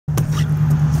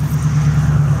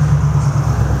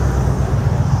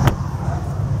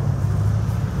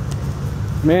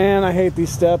Man, I hate these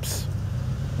steps.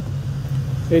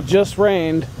 It just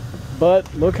rained,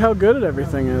 but look how good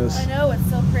everything is. I know, it's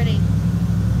so pretty.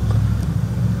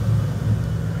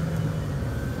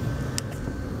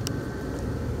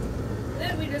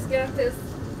 Then we just got this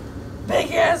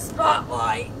big ass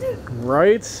spotlight.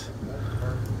 Right?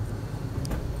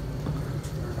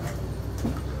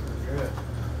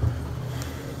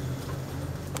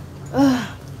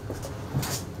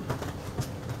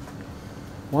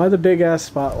 Why the big ass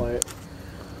spotlight?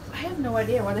 I have no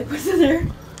idea why they put it in there.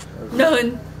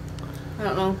 None. I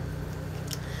don't know.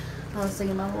 I was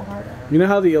thinking my little heart out. You know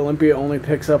how the Olympia only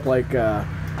picks up like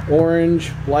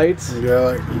orange lights? Yeah,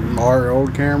 like our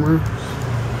old camera.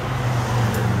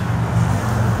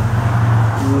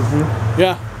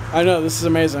 Yeah, I know. This is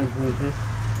amazing.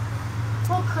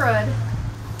 Oh, crud.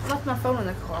 I left my phone in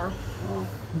the car.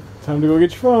 Time to go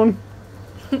get your phone.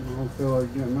 I don't feel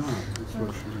like getting out. That's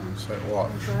what she's going to say.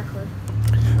 Watch. Exactly.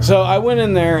 So I went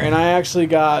in there and I actually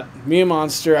got me a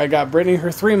monster. I got Brittany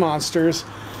her 3 monsters.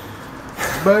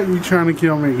 But you trying to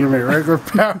kill me? Give me a regular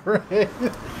Powerade.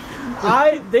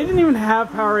 They didn't even have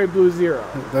Powerade Blue Zero.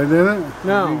 They didn't?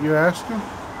 No. You asked him?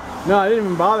 No, I didn't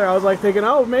even bother. I was like thinking,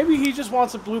 oh, maybe he just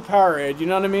wants a blue Powerade. You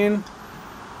know what I mean?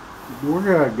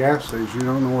 We're at a gas station. You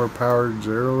don't know where Powerade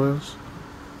Zero is?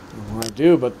 Well, I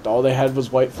do, but all they had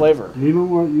was white flavor. You know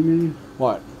what you need?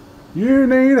 What? You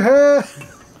need help.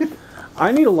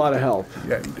 I need a lot of help.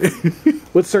 Yeah, you do.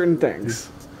 With certain things.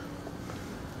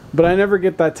 But I never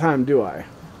get that time, do I?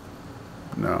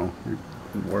 No, you're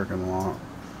working a lot.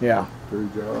 Yeah. 3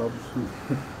 jobs.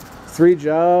 3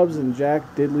 jobs and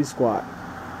Jack Diddley squat.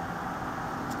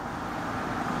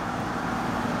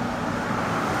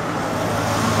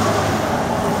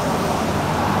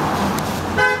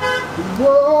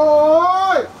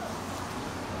 What?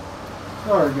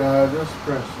 Sorry guys, this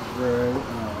press is great.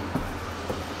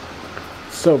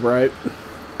 So bright.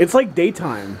 It's like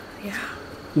daytime. Yeah.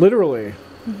 Literally.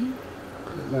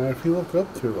 Now if you look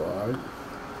up to the light.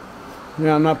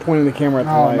 Yeah, I'm not pointing the camera at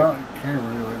the No, light. not the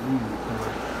camera, like you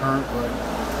current like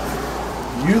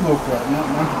you look up, not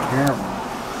the camera.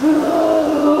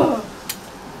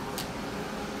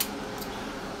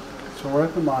 So we're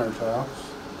at the Myers house.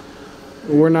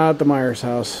 We're not at the Myers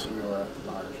house. We are at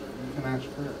the Myers house. You can ask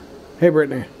her. Hey,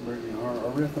 Brittany. Brittany, are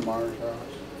we at the Myers house?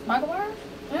 Michael Myers?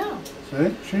 Yeah.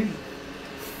 See?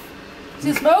 Is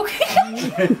he smoking?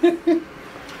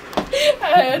 I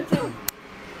had to.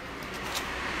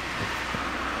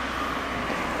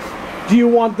 Do you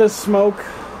want this smoke?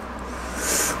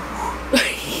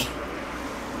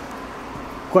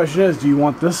 Question is, do you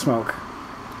want this smoke?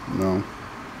 No.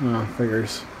 Oh,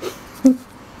 figures.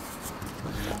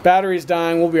 Battery's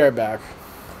dying. We'll be right back.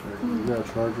 You got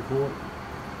a charger for it?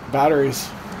 Batteries.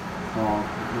 Oh,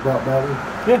 you got battery?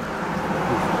 Yeah.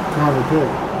 Kind of big.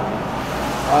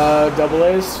 Double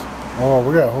A's. Oh,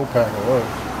 we got a whole pack of those.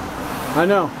 I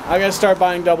know. I gotta start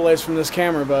buying double A's from this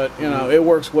camera, but you know it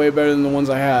works way better than the ones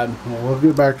I had. Well, we'll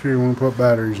get back to you when we put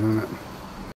batteries in it.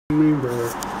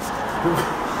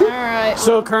 Alright.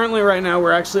 So currently, right now,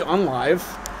 we're actually on live.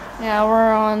 Yeah,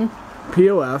 we're on.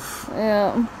 POF.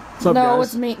 Yeah. What's up, No, guys?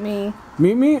 it's Meet Me.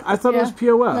 Meet Me? I thought it was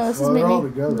POF. No, this is Well, Meet they're all Me.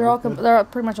 together. They're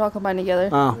pretty much all combined together.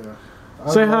 Oh. Yeah.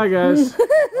 Say hi, guys.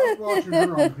 I was watching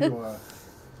her on POF.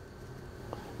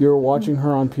 You were watching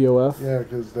her on POF? Yeah,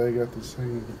 because they got the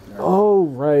same. Oh,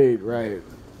 right.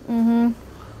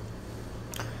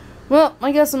 Well,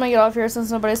 I guess I'm gonna get off here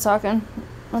since nobody's talking.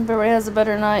 Hope everybody has a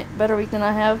better night, better week than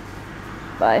I have.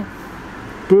 Bye.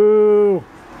 Boo!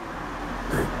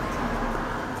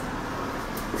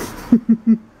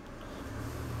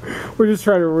 We're just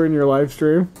trying to ruin your live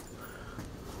stream.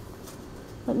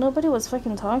 But nobody was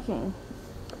fucking talking.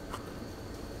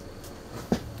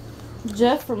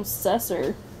 Jeff from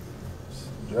Cesar.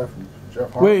 Jeff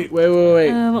Hart. Wait.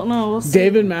 I don't know. We'll see.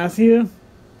 David Matthew?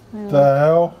 The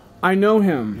hell? I know You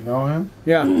him. know him?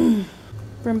 Yeah.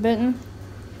 From Benton.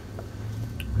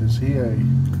 Is he a...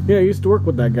 Yeah, I used to work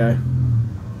with that guy.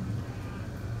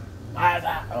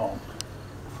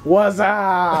 What's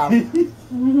up?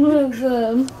 What's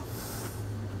up?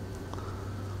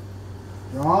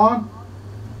 John?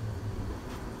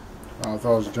 Oh, I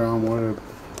thought it was John Webb.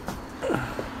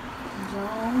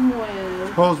 John Webb.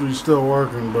 Supposed to be still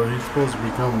working, but he's supposed to be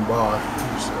coming by,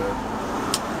 he said.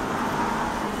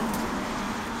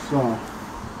 So,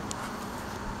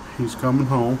 he's coming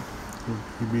home.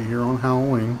 He'll be here on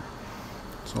Halloween.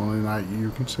 It's the only night you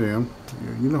can see him.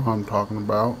 You know who I'm talking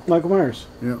about. Michael Myers.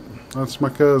 Yep, that's my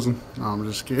cousin. No, I'm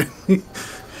just kidding.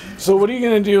 So what are you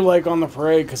going to do, like, on the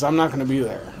parade? Because I'm not going to be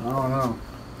there. I don't know.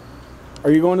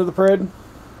 Are you going to the parade?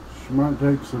 She might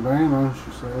take Savannah,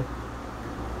 she said.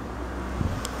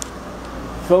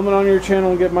 film it on your channel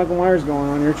and get Michael Myers going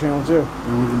on your channel too.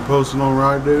 And we can post it on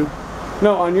Rydew?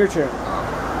 No, on your channel.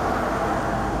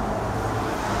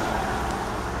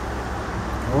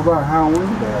 What about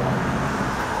Halloween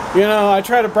Day? You know, I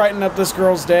try to brighten up this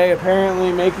girl's day.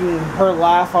 Apparently making her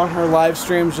laugh on her live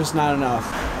stream is just not enough.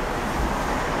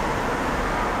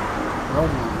 Oh,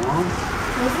 my mom.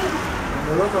 Was it?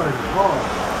 It looks like a car.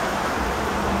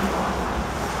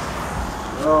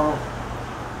 Oh.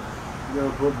 You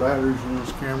gotta put batteries in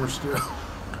this camera still.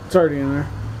 It's already in there.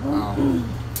 Wow.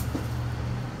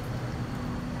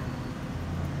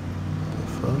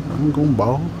 Fuck, I'm going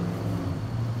bald.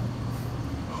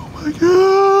 Oh my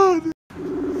god!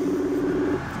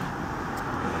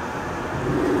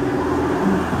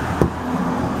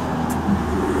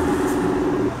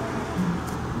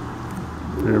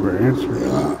 You ever answer? I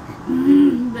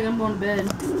think I'm going to bed.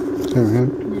 Hey man.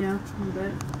 Yeah, I'm in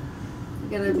bed. I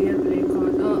gotta be up at 8 o'clock.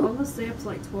 I'll just stay up to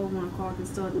like 12, 1 o'clock and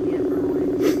still have to be up early.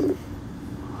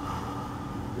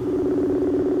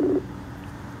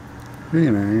 He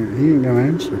ain't gonna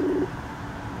answer.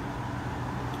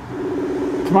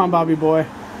 Come on, Bobby boy.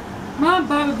 Come on,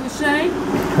 Bobby Boucher.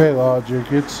 Hey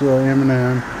Logic, it's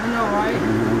Eminem. I know, right?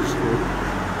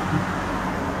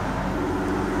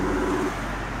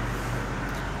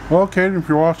 Well, Kaden, if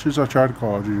you're watching this, I tried to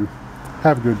call you.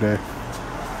 Have a good day.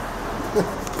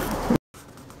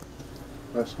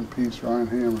 Rest in peace, Ryan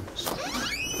Hammonds.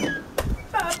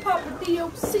 Bye, Papa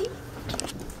DOC.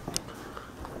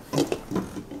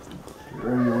 Get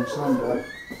ready on Sunday.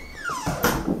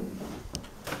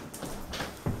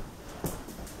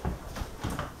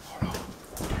 Hold on.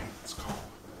 Okay, let's call.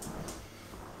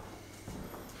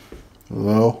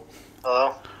 Hello?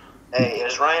 Hello? Hey,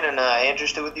 is Ryan and Andrew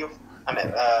still with you? I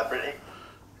mean, Brittany?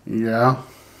 Yeah.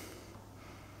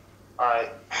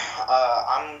 Alright.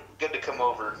 I'm good to come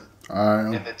over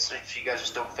Alright. if you guys are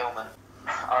still filming.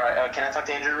 Alright, can I talk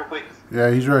to Andrew real quick? Yeah,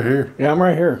 he's right here. Yeah, I'm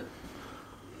right here.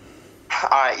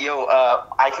 Alright, yo,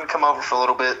 I can come over for a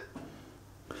little bit.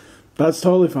 That's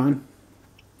totally fine.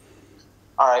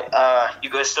 Alright, you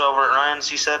guys still over at Ryan's,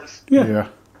 you said? Yeah. Yeah.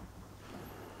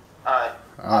 Alright,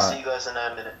 I'll see you guys in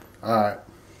a minute. Alright.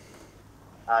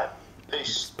 Alright,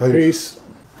 peace. Peace.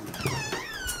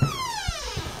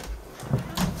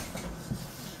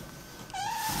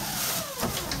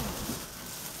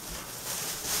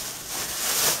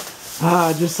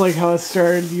 Ah, just like how it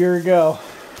started a year ago.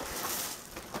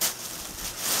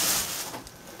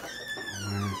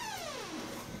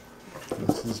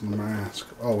 This is the mask.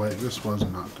 Oh wait, this was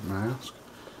not the mask.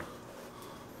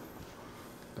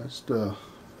 That's the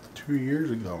 2 years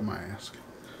ago mask.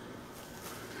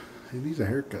 He needs a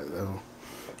haircut though.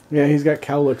 Yeah, he's got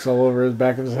cowlicks all over his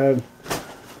back of his head.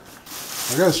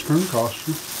 I got a Scream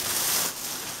costume.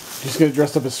 Just get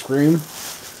dressed up as Scream.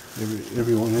 If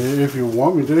you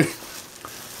want me to.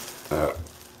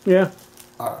 Yeah.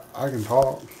 I can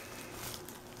talk.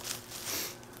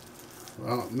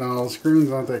 Well, no, Scream's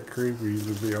not that creepy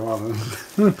to be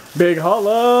honest. Big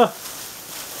holla.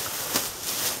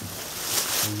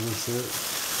 Is this it?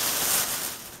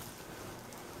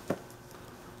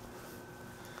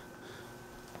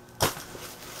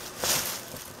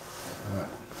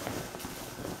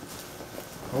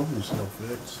 Hope you still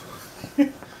fits.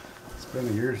 It's been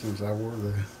a year since I wore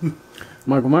that.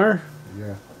 Michael Myers?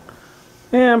 Yeah,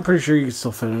 Yeah, I'm pretty sure you can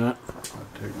still fit in it.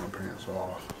 I'd take my pants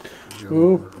off.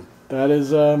 Ooh, that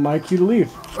is my cue to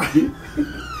leave.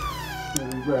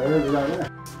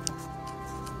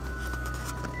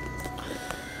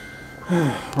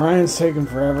 Ryan's taking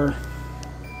forever.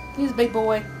 He's a big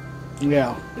boy.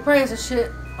 Yeah. He probably has a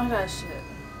shit. I got a shit.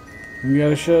 You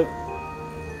got a shit?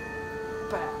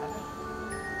 Bad.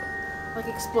 Like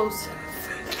explosive.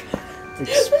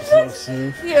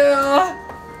 Explosive. Yeah.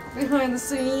 Behind the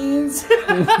scenes.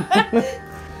 At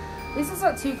least it's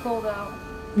not too cold out.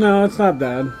 No, it's not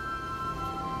bad.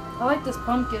 I like this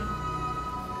pumpkin.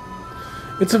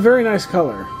 It's a very nice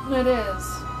color. It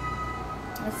is.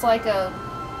 It's like a...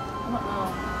 I don't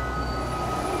know.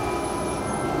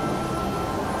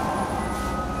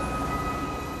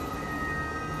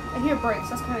 I hear brakes.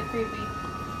 That's kind of creepy.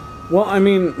 Well, I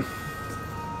mean,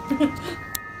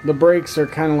 the brakes are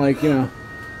kind of like, you know.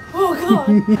 Oh god!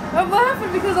 I'm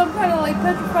laughing because I'm kind of like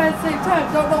petrified at the same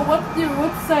time. Don't know what to do,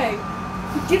 what to say.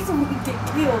 In case someone could get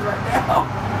killed right now.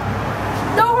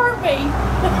 Don't hurt me!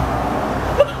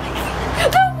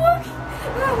 Don't look!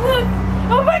 Don't look!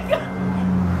 Oh my god!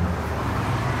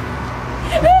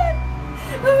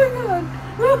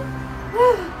 Oh my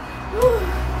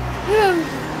god!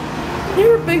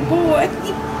 You're a big boy!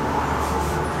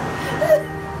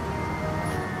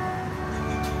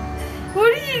 What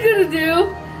are you gonna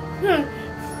do?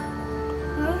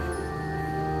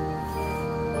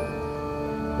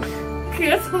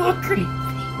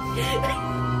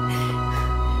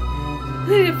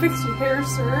 You need to fix your hair,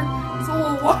 sir. It's a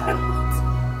little wild.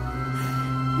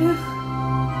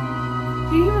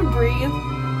 Do you even breathe?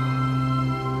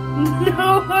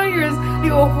 No, you're as the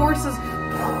old horses.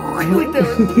 Like that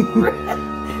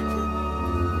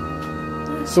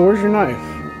was So where's your knife?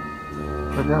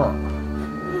 Pick it up.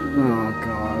 Oh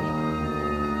God.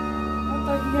 I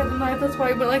thought you had the knife, that's why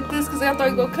you went like this, because I thought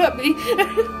you were going to cut me.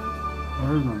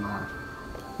 Where's the knife?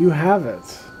 You have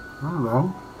it. I don't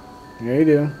know. Yeah, you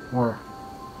do. Where?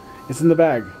 It's in the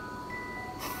bag.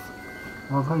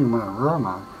 I thought you meant a real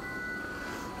knife.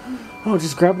 Oh,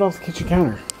 just grab it off the kitchen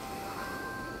counter.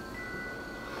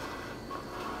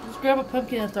 Just grab a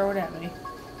pumpkin and throw it at me.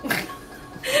 That'd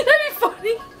be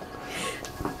funny.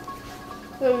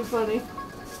 That'd be funny.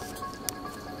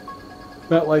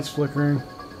 That light's flickering.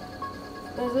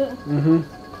 Is it? Mm-hmm.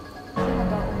 I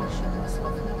about almost shit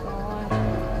myself, I'm not gonna lie.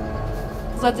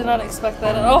 Because I did not expect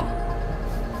that at all.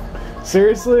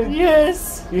 Seriously?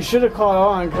 Yes. You should have caught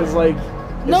on, because, like,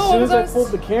 No, as soon as I that's- pulled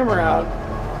the camera out,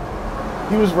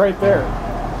 he was right there.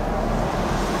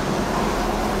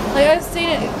 Like, I've seen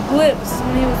it glimpse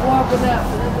when he was walking up,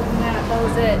 but other than that, that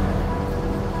was it.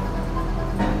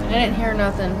 I didn't hear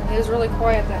nothing. He was really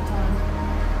quiet that time.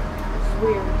 It's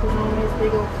weird, because on his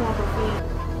big old clump of feet.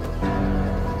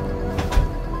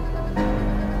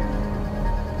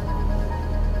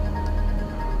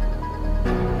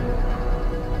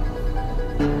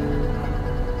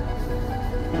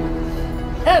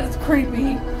 That is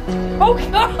creepy. Oh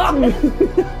God!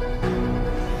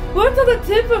 What's on the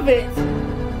tip of it?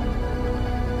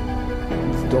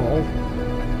 It's dull.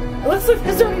 It looks like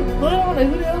there's already blood on it.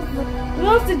 Who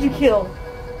else did you kill?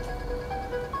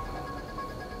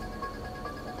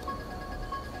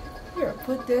 Here,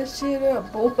 put that shit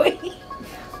up, boy.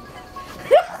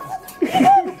 He's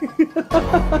having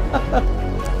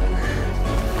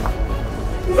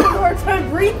a hard time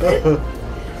breathing.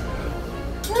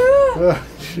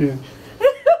 Shit.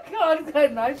 God, he's got a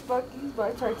knife fucking, but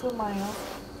I tried to my house.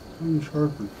 I'm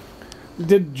sharpened.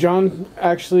 Did John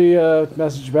actually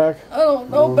message back? I don't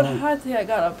know, but I think I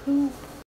got a poop.